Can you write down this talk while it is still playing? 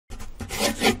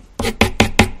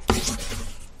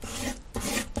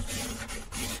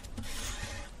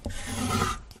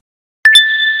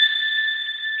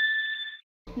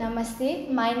Namaste,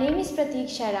 my name is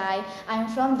Pratiksha Rai. I am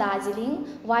from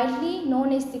Darjeeling, widely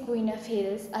known as the Queen of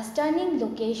Hills, a stunning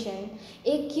location.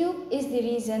 A-Cube is the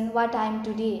reason what I am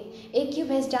today. A-Cube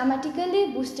has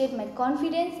dramatically boosted my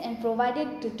confidence and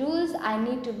provided the tools I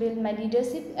need to build my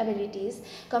leadership abilities,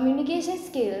 communication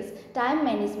skills, time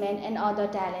management and other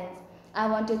talents. I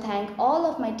want to thank all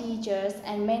of my teachers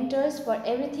and mentors for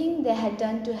everything they had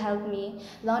done to help me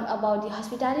learn about the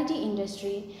hospitality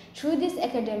industry. Through this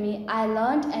academy, I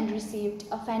learned and received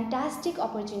a fantastic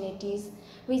opportunities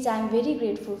which I am very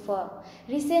grateful for.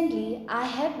 Recently, I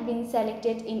have been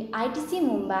selected in ITC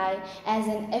Mumbai as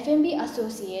an F&B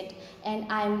associate, and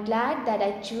I am glad that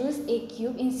I chose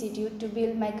A-Cube Institute to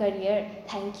build my career.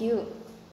 Thank you.